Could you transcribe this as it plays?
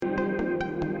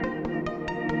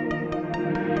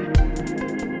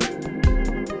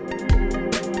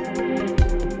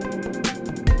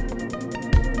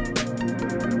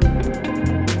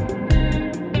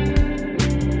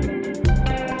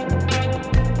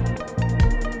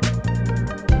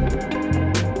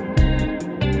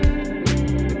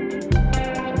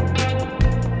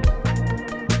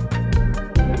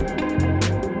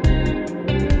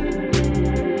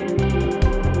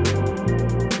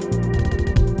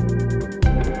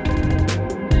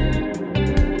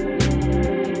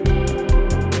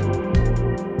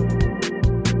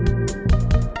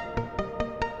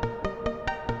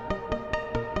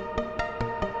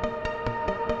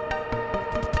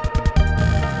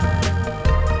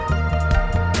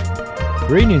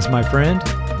Greetings, my friend.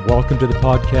 Welcome to the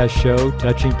podcast show,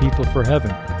 Touching People for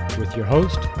Heaven, with your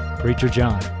host, Preacher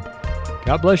John.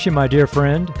 God bless you, my dear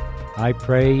friend. I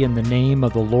pray in the name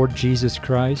of the Lord Jesus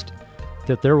Christ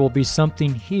that there will be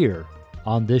something here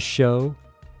on this show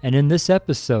and in this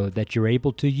episode that you're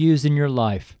able to use in your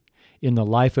life, in the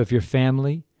life of your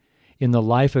family, in the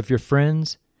life of your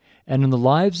friends, and in the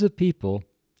lives of people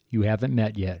you haven't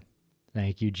met yet.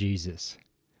 Thank you, Jesus.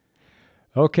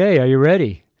 Okay, are you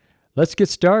ready? Let's get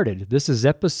started. This is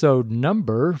episode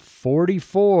number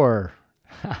 44.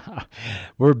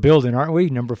 We're building, aren't we?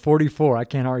 Number 44. I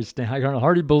can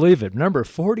hardly believe it. Number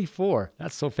 44.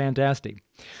 That's so fantastic.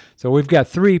 So we've got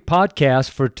 3 podcasts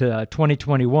for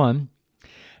 2021,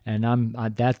 and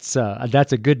that's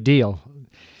a good deal.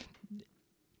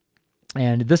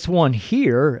 And this one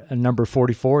here, number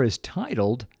 44, is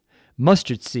titled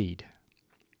Mustard Seed.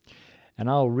 And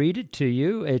I'll read it to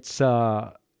you. It's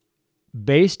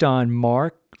based on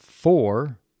Mark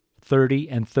 4, 30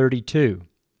 and 32.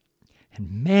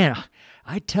 And man,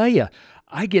 I tell you,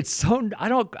 I don't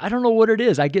know what it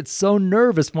is. I get so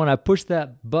nervous when I push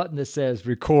that button that says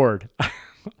record.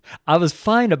 I was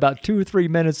fine about 2 or 3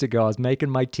 minutes ago. I was making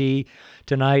my tea.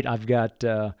 Tonight I've got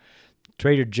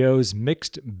Trader Joe's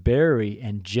mixed berry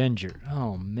and ginger.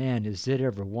 Oh man, is it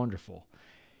ever wonderful.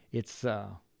 It's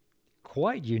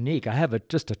quite unique. I have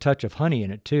just a touch of honey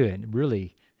in it too, and it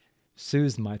really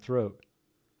soothes my throat.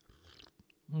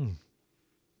 Oh,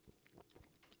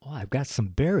 I've got some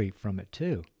berry from it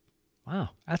too. Wow,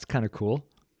 that's kind of cool.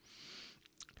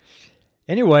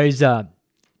 Anyways,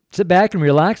 sit back and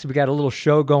relax. We got a little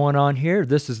show going on here.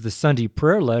 This is the Sunday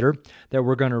prayer letter that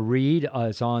we're going to read.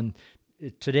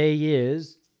 Today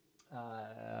is,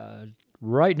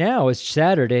 right now, it's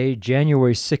Saturday,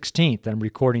 January 16th. I'm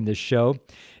recording this show.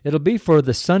 It'll be for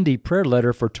the Sunday prayer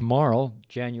letter for tomorrow,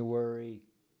 January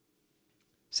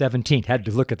 17th. Had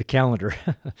to look at the calendar.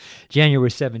 January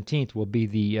 17th will be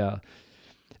the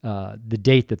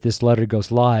date that this letter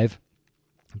goes live.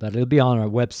 But it'll be on our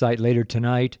website later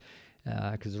tonight,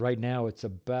 because right now it's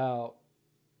about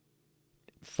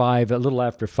a little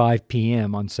after 5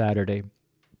 p.m. on Saturday.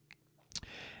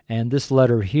 And this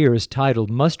letter here is titled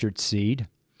Mustard Seed.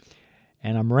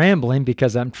 And I'm rambling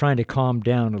because I'm trying to calm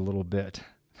down a little bit.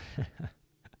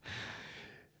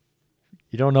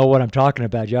 You don't know what I'm talking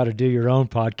about. You ought to do your own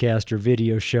podcast or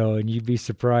video show, and you'd be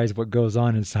surprised what goes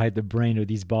on inside the brain of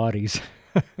these bodies.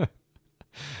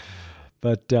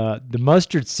 But the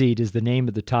mustard seed is the name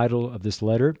of the title of this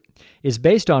letter. It's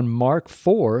based on Mark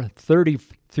 4, 30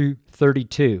 through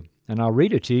 32. And I'll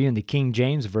read it to you in the King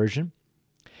James Version.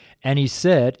 And he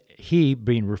said, he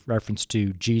being reference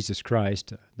to Jesus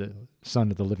Christ, the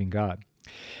Son of the living God.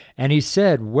 And he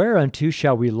said, whereunto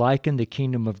shall we liken the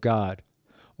kingdom of God?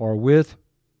 Or with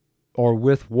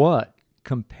what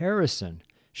comparison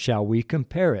shall we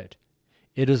compare it?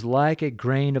 It is like a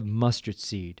grain of mustard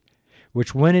seed,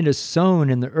 which when it is sown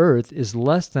in the earth is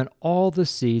less than all the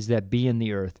seeds that be in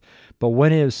the earth. But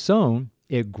when it is sown,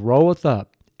 it groweth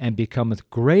up and becometh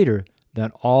greater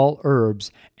than all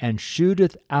herbs, and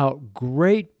shooteth out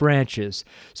great branches,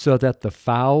 so that the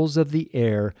fowls of the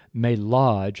air may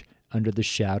lodge under the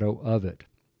shadow of it.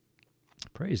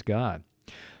 Praise God.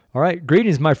 All right,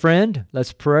 greetings, my friend.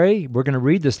 Let's pray. We're going to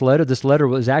read this letter. This letter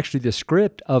was actually the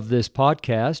script of this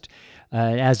podcast.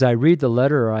 As I read the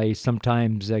letter, I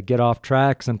sometimes get off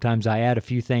track. Sometimes I add a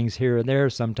few things here and there.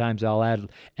 Sometimes I'll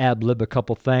ad-lib a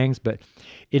couple things, but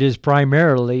it is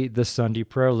primarily the Sunday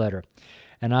prayer letter.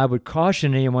 And I would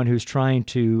caution anyone who's trying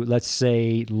to, let's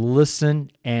say,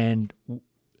 listen and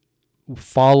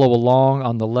follow along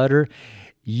on the letter,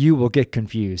 you will get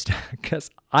confused,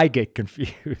 because I get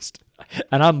confused.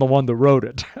 And I'm the one that wrote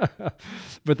it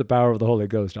with the power of the Holy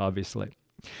Ghost, obviously.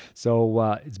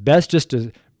 So it's best just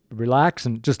to relax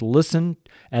and just listen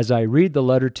as I read the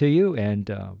letter to you. And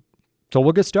so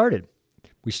we'll get started.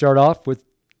 We start off with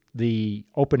the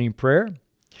opening prayer.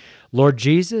 Lord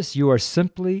Jesus, you are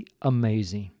simply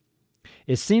amazing.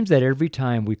 It seems that every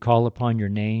time we call upon your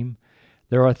name,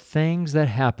 there are things that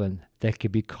happen that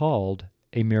could be called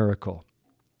a miracle.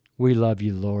 We love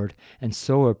you, Lord, and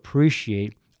so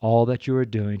appreciate all that you are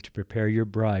doing to prepare your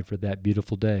bride for that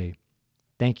beautiful day.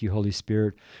 Thank you, Holy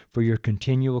Spirit, for your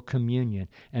continual communion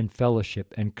and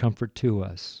fellowship and comfort to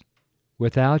us.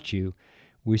 Without you,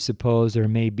 we suppose there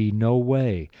may be no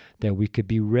way that we could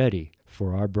be ready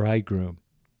for our bridegroom.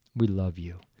 We love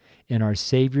you. In our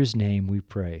Savior's name we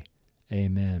pray.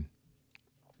 Amen.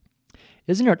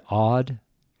 Isn't it odd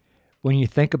when you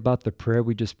think about the prayer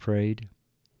we just prayed?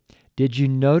 Did you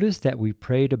notice that we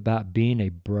prayed about being a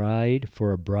bride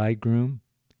for a bridegroom?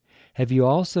 Have you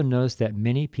also noticed that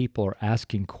many people are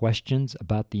asking questions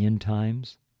about the end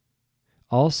times?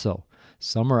 Also,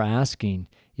 some are asking,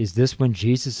 is this when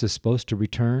Jesus is supposed to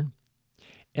return?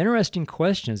 Interesting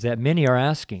questions that many are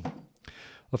asking.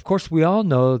 Of course, we all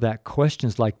know that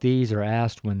questions like these are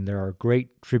asked when there are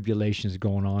great tribulations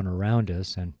going on around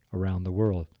us and around the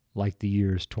world, like the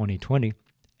years 2020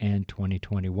 and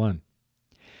 2021.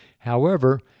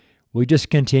 However, we just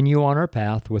continue on our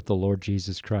path with the Lord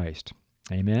Jesus Christ.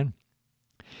 Amen.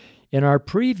 In our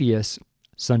previous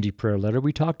Sunday prayer letter,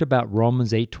 we talked about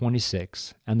Romans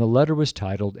 8:26, and the letter was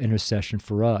titled Intercession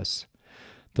for Us.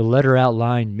 The letter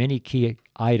outlined many key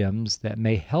items that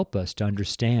may help us to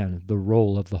understand the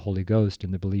role of the Holy Ghost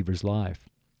in the believer's life.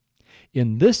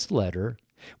 In this letter,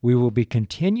 we will be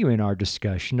continuing our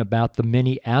discussion about the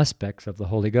many aspects of the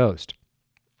Holy Ghost.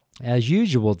 As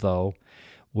usual, though,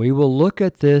 we will look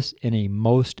at this in a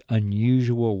most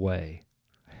unusual way.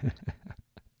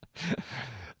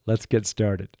 Let's get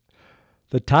started.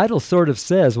 The title sort of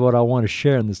says what I want to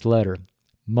share in this letter,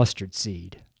 mustard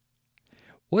seed.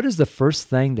 What is the first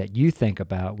thing that you think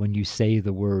about when you say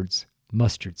the words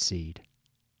mustard seed?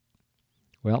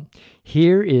 Well,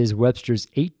 here is Webster's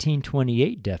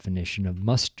 1828 definition of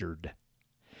mustard.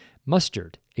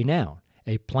 Mustard, a noun,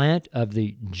 a plant of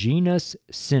the genus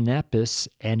Sinapis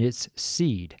and its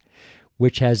seed,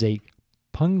 which has a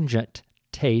pungent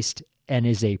taste and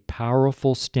is a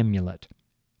powerful stimulant.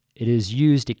 It is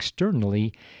used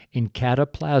externally in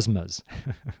cataplasmas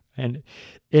and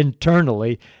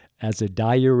internally as a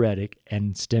diuretic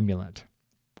and stimulant.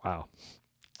 Wow.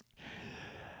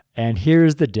 And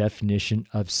here's the definition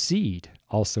of seed,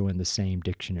 also in the same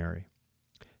dictionary.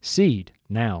 Seed,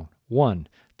 noun, 1,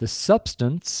 the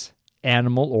substance,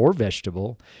 animal or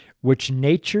vegetable, which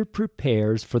nature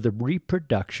prepares for the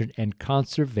reproduction and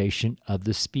conservation of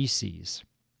the species.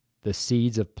 The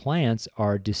seeds of plants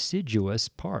are a deciduous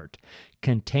part,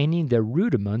 containing the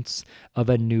rudiments of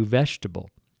a new vegetable.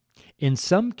 In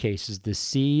some cases, the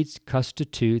seeds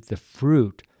constitute the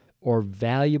fruit or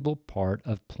valuable part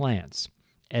of plants,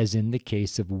 as in the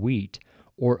case of wheat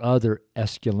or other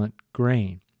esculent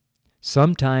grain.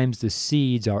 Sometimes the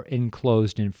seeds are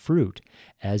enclosed in fruit,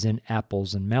 as in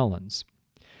apples and melons.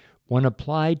 When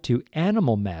applied to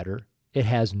animal matter, it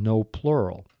has no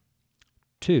plural.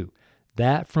 2.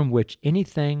 That from which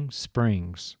anything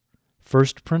springs.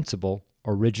 First principle,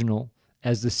 original,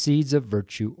 as the seeds of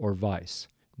virtue or vice.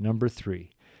 Number 3,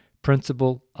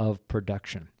 principle of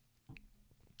production.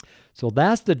 So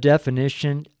that's the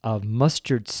definition of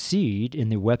mustard seed in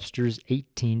the Webster's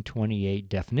 1828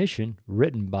 definition,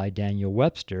 written by Daniel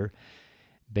Webster,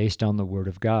 based on the Word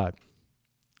of God.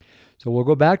 So we'll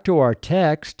go back to our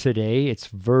text today. It's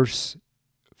verse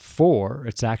 4.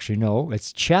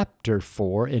 It's chapter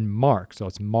 4 in Mark. So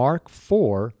it's Mark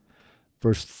 4,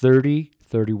 verse 30,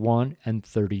 31, and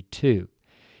 32.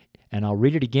 And I'll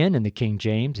read it again in the King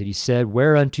James. And he said,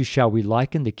 "Whereunto shall we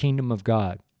liken the kingdom of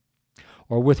God?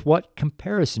 Or with what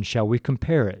comparison shall we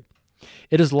compare it?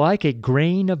 It is like a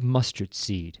grain of mustard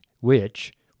seed,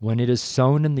 which, when it is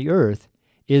sown in the earth,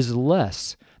 is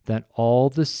less than all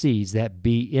the seeds that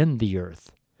be in the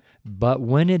earth. But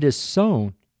when it is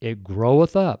sown, it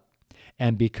groweth up,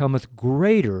 and becometh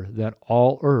greater than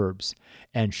all herbs,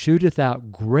 and shooteth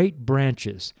out great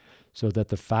branches, so that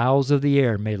the fowls of the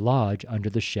air may lodge under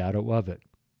the shadow of it."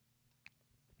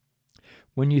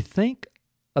 When you think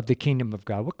of the kingdom of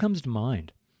God, what comes to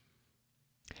mind?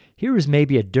 Here is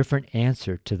maybe a different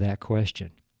answer to that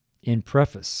question. In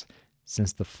preface,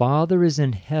 since the Father is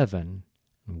in heaven,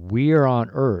 and we are on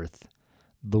earth,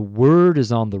 the Word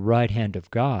is on the right hand of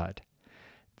God.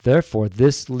 Therefore,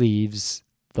 this leaves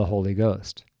the Holy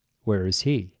Ghost. Where is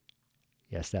He?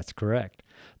 Yes, that's correct.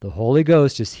 The Holy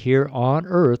Ghost is here on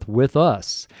earth with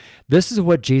us. This is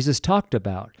what Jesus talked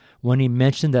about when He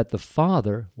mentioned that the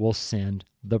Father will send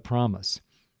the promise.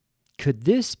 Could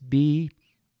this be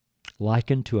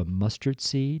likened to a mustard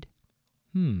seed?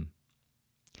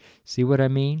 See what I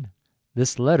mean?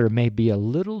 This letter may be a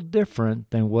little different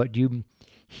than what you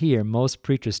hear most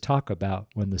preachers talk about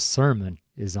when the sermon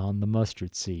is on the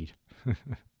mustard seed.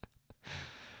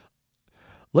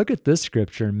 Look at this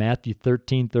scripture in Matthew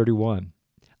 13:31.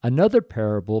 "Another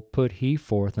parable put he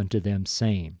forth unto them,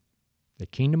 saying, The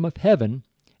kingdom of heaven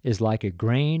is like a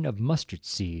grain of mustard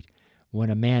seed, when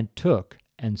a man took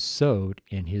and sowed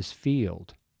in his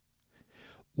field."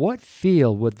 What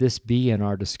field would this be in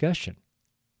our discussion?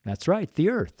 That's right, the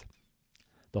earth.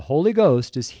 The Holy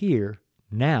Ghost is here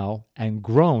now and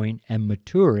growing and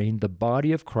maturing the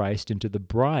body of Christ into the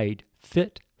bride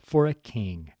fit for a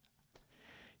king.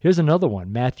 Here's another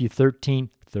one, Matthew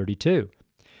 13:32.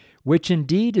 "Which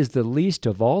indeed is the least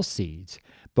of all seeds,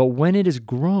 But when it is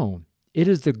grown, it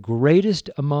is the greatest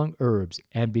among herbs,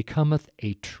 and becometh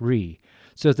a tree,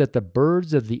 so that the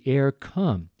birds of the air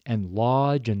come and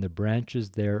lodge in the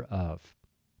branches thereof.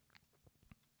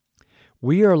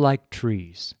 We are like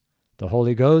trees. The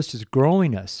Holy Ghost is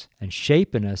growing us and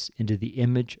shaping us into the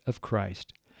image of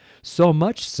Christ, so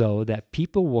much so that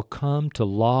people will come to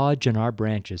lodge in our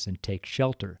branches and take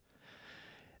shelter.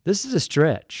 This is a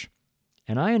stretch,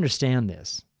 and I understand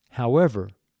this. However,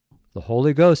 the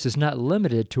Holy Ghost is not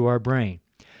limited to our brain.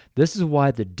 This is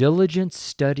why the diligent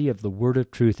study of the Word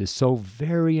of Truth is so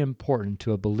very important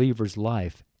to a believer's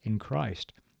life in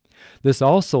Christ. This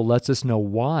also lets us know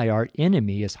why our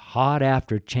enemy is hot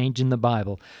after changing the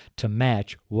Bible to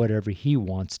match whatever he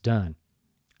wants done.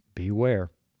 Beware.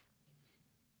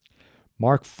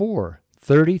 Mark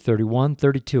 4:30, 31,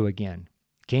 32 again.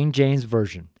 King James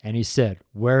Version. And he said,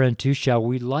 Whereunto shall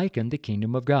we liken the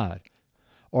kingdom of God?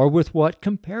 Or with what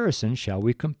comparison shall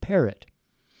we compare it?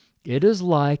 It is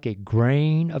like a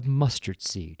grain of mustard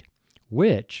seed,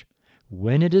 which,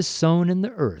 when it is sown in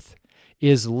the earth,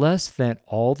 is less than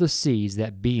all the seeds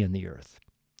that be in the earth.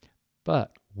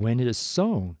 But when it is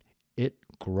sown, it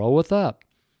groweth up,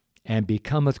 and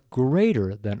becometh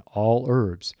greater than all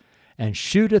herbs, and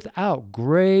shooteth out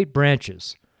great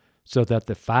branches, so that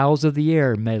the fowls of the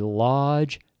air may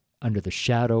lodge under the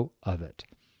shadow of it.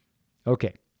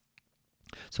 Okay,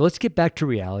 so let's get back to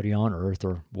reality on earth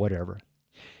or whatever,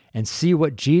 and see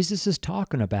what Jesus is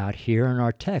talking about here in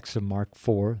our text of Mark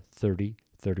 4:30,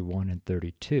 31, and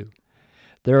 32.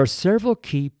 There are several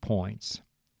key points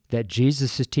that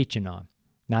Jesus is teaching on,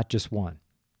 not just one.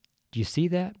 Do you see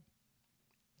that?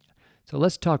 So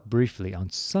let's talk briefly on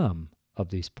some of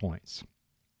these points.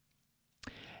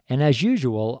 And as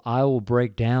usual, I will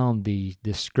break down the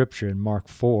scripture in Mark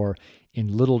 4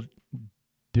 in little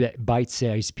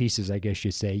bite-sized pieces, I guess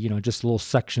you'd say, just little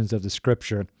sections of the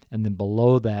scripture. And then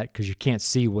below that, because you can't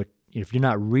see if you're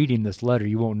not reading this letter,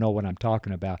 you won't know what I'm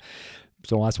talking about.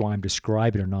 So that's why I'm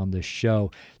describing it on this show.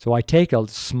 So I take a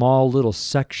small little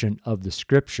section of the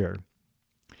scripture,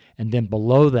 and then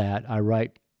below that I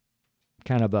write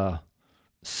kind of a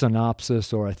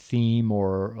synopsis or a theme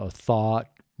or a thought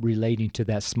relating to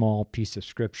that small piece of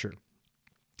scripture.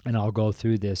 And I'll go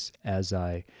through this as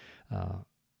I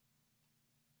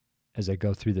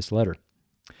go through this letter.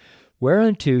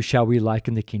 Whereunto shall we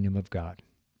liken the kingdom of God?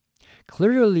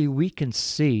 Clearly, we can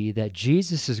see that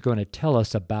Jesus is going to tell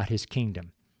us about his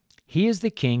kingdom. He is the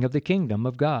king of the kingdom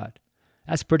of God.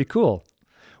 That's pretty cool.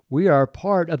 We are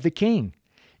part of the king.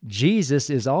 Jesus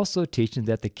is also teaching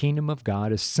that the kingdom of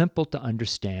God is simple to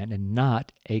understand and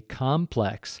not a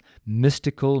complex,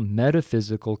 mystical,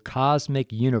 metaphysical,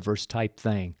 cosmic universe type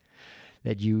thing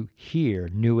that you hear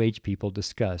New Age people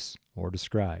discuss or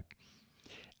describe.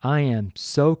 I am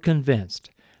so convinced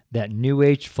that New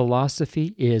Age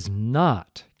philosophy is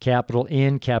not, capital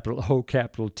N, capital O,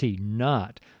 capital T,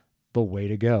 not the way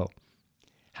to go.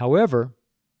 However,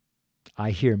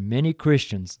 I hear many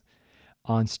Christians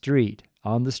on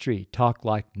the street talk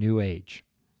like New Age.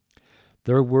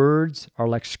 Their words are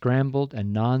like scrambled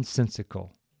and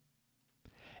nonsensical.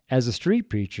 As a street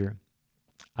preacher,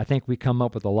 I think we come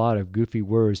up with a lot of goofy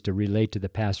words to relate to the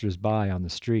passersby on the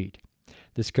street.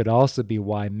 This could also be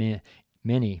why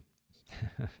many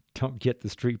don't get the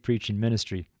street preaching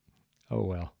ministry. Oh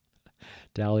well,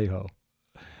 tally-ho.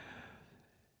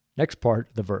 Next part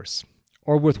of the verse.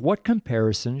 Or with what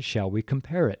comparison shall we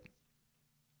compare it?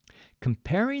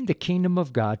 Comparing the kingdom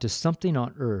of God to something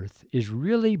on earth is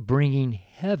really bringing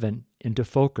heaven into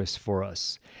focus for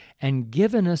us and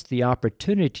giving us the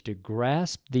opportunity to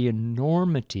grasp the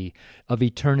enormity of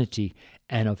eternity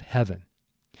and of heaven.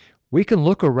 We can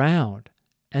look around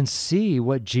and see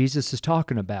what Jesus is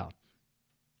talking about.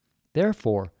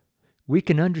 Therefore, we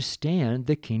can understand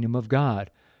the kingdom of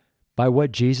God by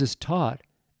what Jesus taught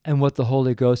and what the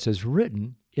Holy Ghost has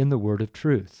written in the Word of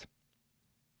Truth.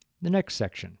 The next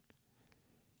section.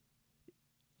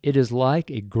 It is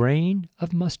like a grain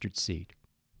of mustard seed.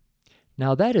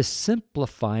 Now that is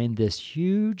simplifying this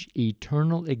huge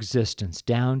eternal existence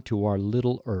down to our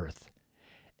little earth,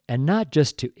 and not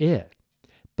just to it,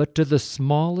 but to the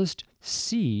smallest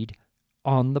seed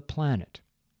on the planet.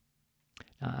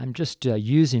 I'm just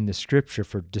using the scripture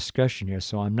for discussion here,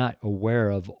 so I'm not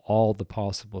aware of all the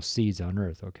possible seeds on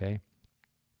earth, okay?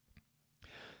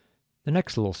 The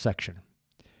next little section,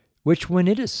 which when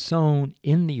it is sown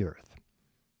in the earth,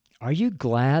 are you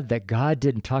glad that God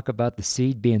didn't talk about the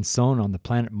seed being sown on the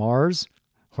planet Mars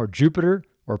or Jupiter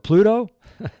or Pluto?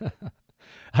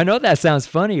 I know that sounds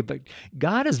funny, but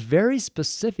God is very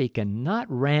specific and not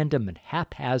random and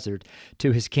haphazard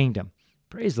to his kingdom.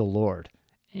 Praise the Lord.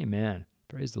 Amen.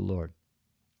 Praise the Lord.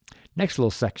 Next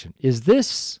little section. Is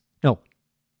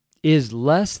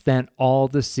less than all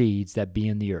the seeds that be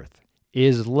in the earth.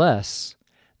 Is less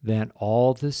than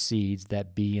all the seeds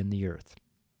that be in the earth.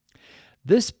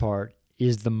 This part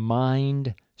is the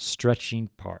mind-stretching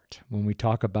part when we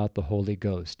talk about the Holy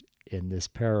Ghost in this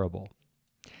parable.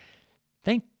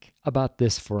 Think about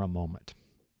this for a moment.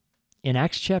 In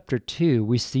Acts chapter 2,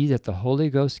 we see that the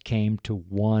Holy Ghost came to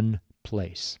one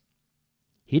place.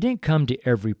 He didn't come to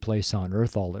every place on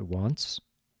earth all at once.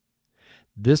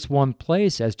 This one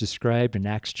place, as described in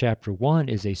Acts chapter 1,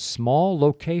 is a small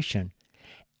location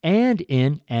and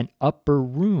in an upper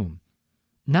room,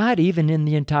 not even in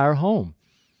the entire home.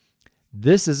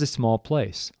 This is a small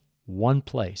place, one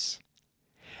place.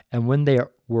 And when they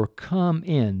were come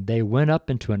in, they went up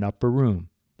into an upper room.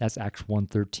 That's Acts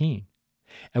 1:13.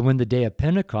 And when the day of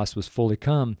Pentecost was fully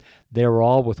come, they were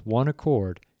all with one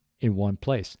accord in one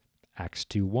place. Acts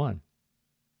 2:1.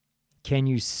 Can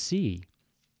you see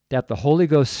that the Holy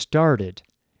Ghost started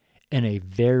in a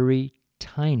very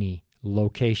tiny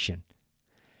location,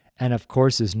 and of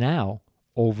course is now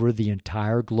over the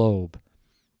entire globe?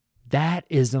 That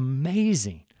is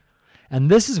amazing.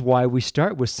 And this is why we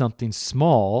start with something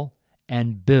small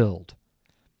and build.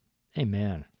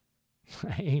 Amen.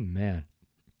 Amen.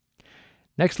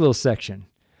 Next little section.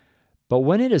 But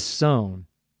when it is sown,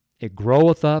 it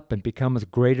groweth up and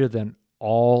becometh greater than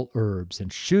all herbs,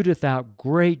 and shooteth out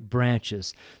great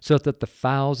branches, so that the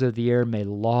fowls of the air may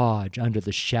lodge under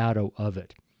the shadow of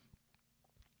it.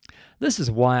 This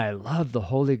is why I love the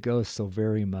Holy Ghost so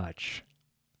very much.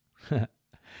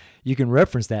 You can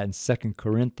reference that in 2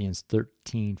 Corinthians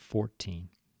 13:14.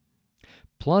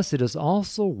 Plus, it is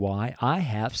also why I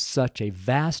have such a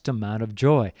vast amount of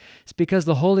joy. It's because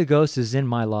the Holy Ghost is in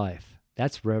my life.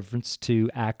 That's reference to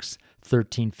Acts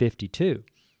 13:52.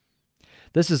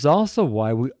 This is also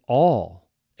why we all,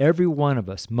 every one of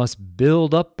us, must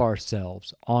build up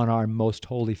ourselves on our most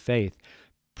holy faith,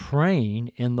 praying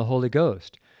in the Holy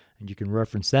Ghost. And you can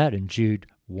reference that in Jude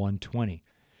 1:20.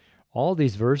 All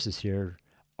these verses here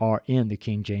are in the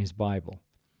King James Bible.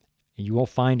 And you won't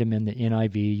find them in the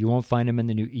NIV. You won't find them in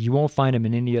the New. You won't find them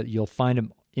in any. You'll find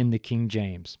them in the King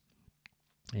James.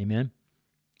 Amen.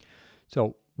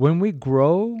 So when we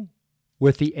grow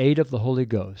with the aid of the Holy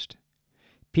Ghost,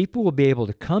 people will be able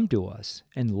to come to us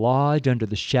and lodge under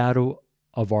the shadow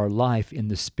of our life in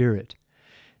the Spirit.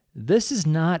 This is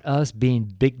not us being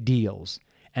big deals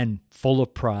and full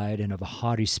of pride and of a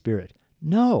haughty spirit.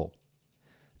 No.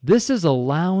 This is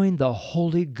allowing the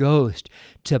Holy Ghost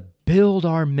to build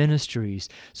our ministries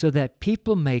so that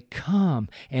people may come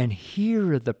and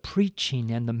hear the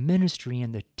preaching and the ministry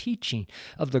and the teaching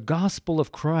of the gospel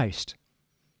of Christ.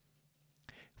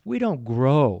 If we don't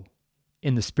grow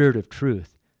in the spirit of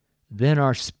truth, then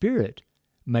our spirit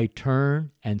may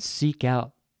turn and seek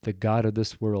out the God of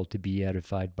this world to be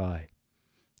edified by.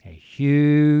 A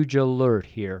huge alert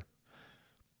here.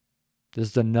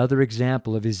 This is another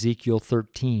example of Ezekiel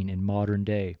 13 in modern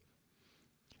day.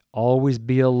 Always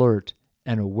be alert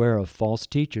and aware of false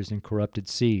teachers and corrupted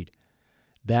seed.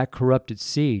 That corrupted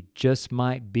seed just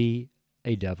might be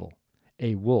a devil,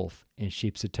 a wolf in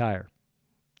sheep's attire.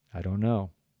 I don't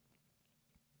know.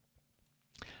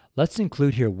 Let's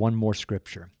include here one more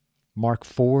scripture. Mark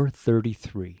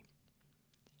 4:33.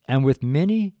 And with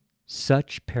many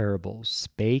such parables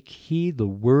spake he the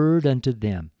word unto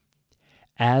them,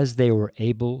 as they were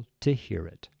able to hear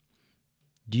it.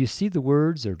 Do you see the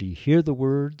words, or do you hear the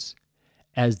words?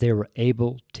 As they were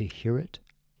able to hear it.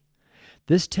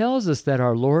 This tells us that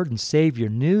our Lord and Savior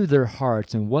knew their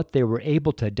hearts and what they were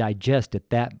able to digest at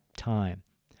that time.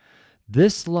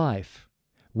 This life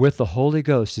with the Holy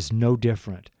Ghost is no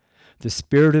different. The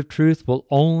Spirit of truth will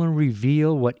only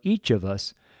reveal what each of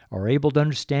us are able to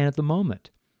understand at the moment.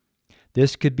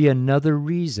 This could be another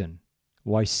reason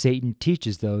why Satan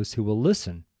teaches those who will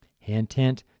listen. Hint,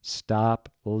 hint, stop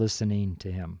listening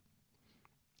to him.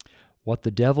 What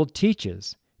the devil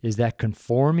teaches is that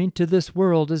conforming to this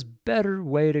world is a better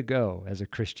way to go as a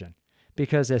Christian.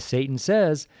 Because as Satan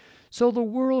says, so the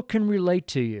world can relate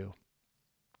to you.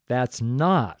 That's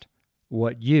not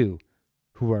what you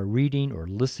who are reading or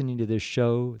listening to this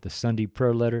show, the Sunday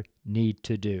Prayer Letter, need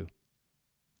to do.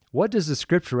 What does the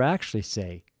Scripture actually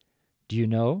say? Do you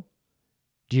know?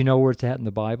 Do you know where it's at in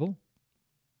the Bible?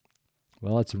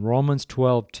 Well, it's in Romans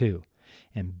 12:2.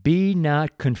 And be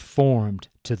not conformed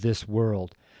to this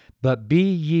world, but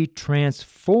be ye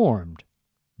transformed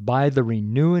by the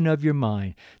renewing of your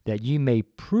mind, that ye may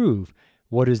prove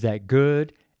what is that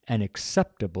good and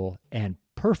acceptable and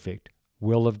perfect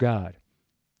will of God.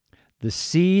 The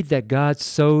seed that God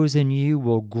sows in you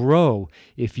will grow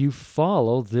if you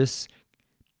follow this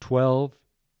 12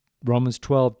 Romans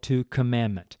 12:2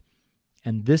 commandment.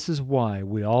 And this is why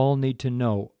we all need to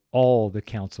know all the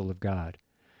counsel of God.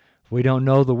 If we don't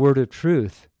know the word of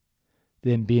truth,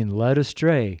 then being led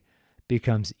astray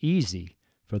becomes easy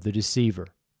for the deceiver.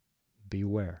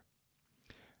 Beware.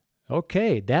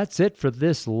 Okay, that's it for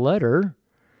this letter.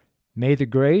 May the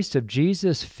grace of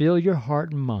Jesus fill your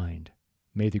heart and mind.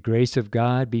 May the grace of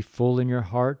God be full in your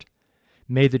heart.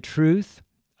 May the truth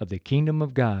of the kingdom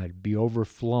of God be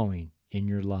overflowing in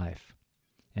your life.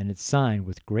 And it's signed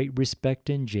with great respect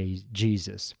in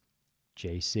Jesus,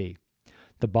 J.C.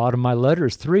 The bottom of my letter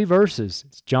is 3 verses.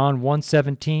 It's John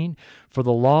 1:17. For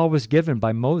the law was given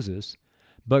by Moses,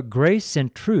 but grace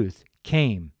and truth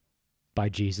came by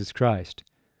Jesus Christ.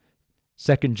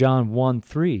 2 John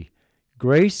 1:3.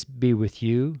 Grace be with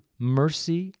you,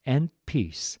 mercy and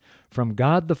peace from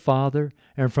God the Father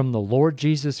and from the Lord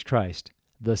Jesus Christ,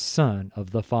 the Son of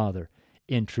the Father,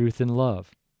 in truth and love.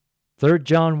 3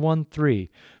 John 1:3.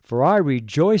 For I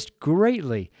rejoiced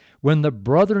greatly when the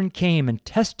brethren came and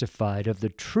testified of the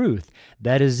truth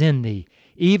that is in thee,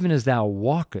 even as thou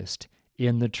walkest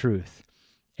in the truth.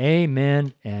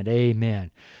 Amen and amen.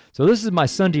 So this is my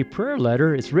Sunday prayer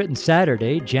letter. It's written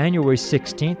Saturday, January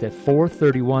 16th at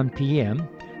 4:31 p.m.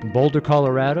 in Boulder,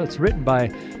 Colorado. It's written by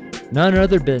none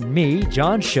other than me,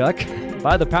 John Shuck.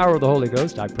 By the power of the Holy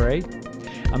Ghost, I pray.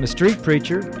 I'm a street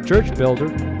preacher, church builder,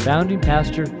 founding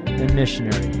pastor, and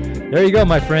missionary. There you go,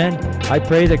 my friend. I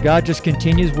pray that God just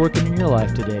continues working in your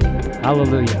life today.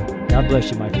 Hallelujah. God bless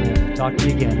you, my friend. Talk to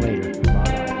you again later.